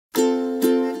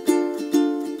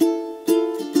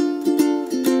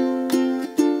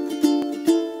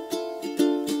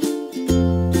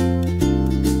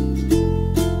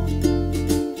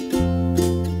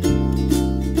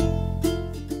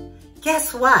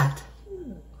what?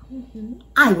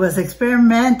 I was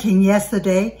experimenting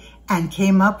yesterday and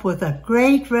came up with a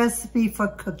great recipe for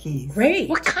cookies. Great.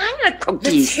 What kind of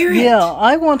cookies? Let's hear it. Yeah,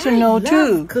 I want to know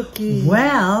too. Cookies.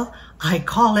 Well, I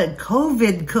call it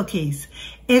COVID cookies.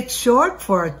 It's short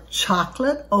for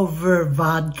chocolate over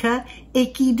vodka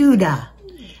ikiduda.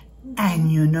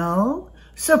 And you know,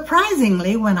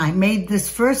 surprisingly, when I made this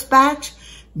first batch,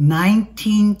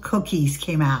 19 cookies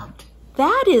came out.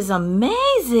 That is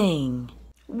amazing.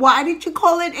 Why did you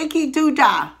call it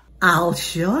ikiduda? I'll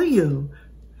show you.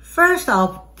 First,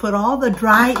 I'll put all the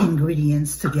dry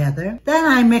ingredients together. Then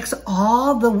I mix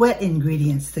all the wet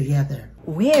ingredients together.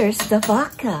 Where's the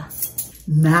vodka?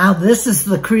 Now this is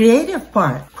the creative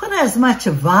part. Put as much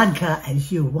vodka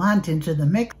as you want into the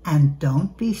mix and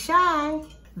don't be shy.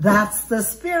 That's the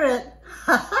spirit.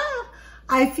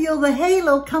 I feel the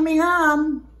halo coming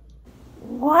on.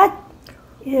 What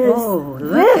is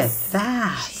Look at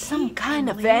that. some kind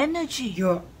of energy?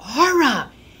 Your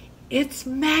aura. It's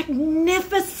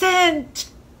magnificent.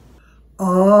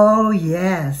 Oh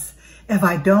yes, if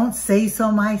I don't say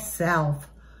so myself.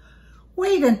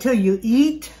 Wait until you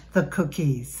eat the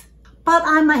cookies. But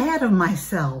I'm ahead of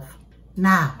myself.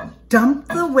 Now, dump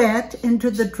the wet into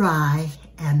the dry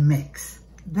and mix.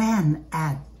 Then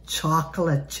add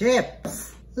chocolate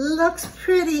chips. Looks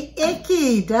pretty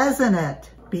icky, doesn't it?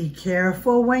 Be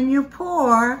careful when you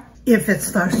pour. If it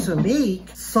starts to leak,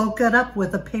 soak it up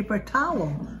with a paper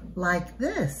towel, like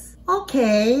this.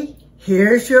 Okay,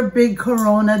 here's your big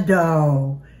Corona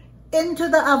dough. Into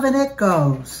the oven it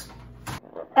goes.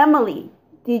 Emily,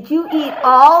 did you eat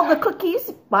all the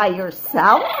cookies by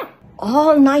yourself?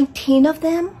 All 19 of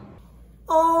them?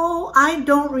 Oh, I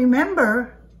don't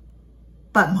remember.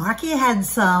 But Marky had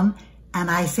some,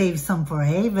 and I saved some for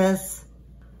Avis.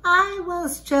 I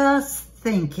was just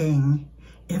thinking,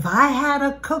 if I had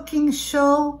a cooking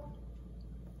show,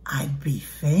 I'd be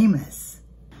famous.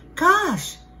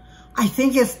 Gosh, I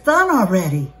think it's done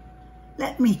already.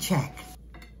 Let me check.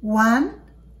 1,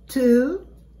 2,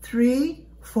 3,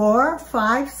 4,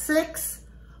 5, 6.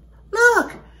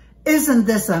 Look, isn't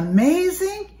this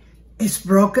amazing? It's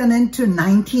broken into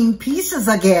 19 pieces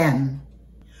again.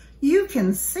 You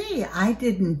can see I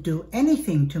didn't do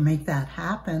anything to make that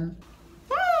happen.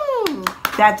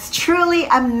 That's truly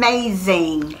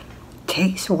amazing.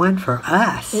 Taste one for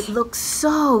us. It looks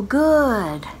so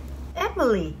good.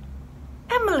 Emily,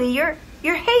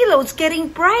 your halo's getting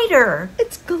brighter.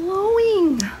 It's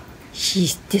glowing.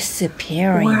 She's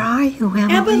disappearing. Where are you,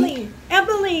 Emily?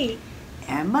 Emily,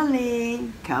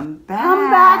 Emily, come back. come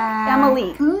back,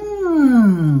 Emily.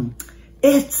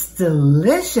 It's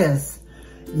delicious.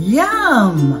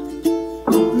 Yum!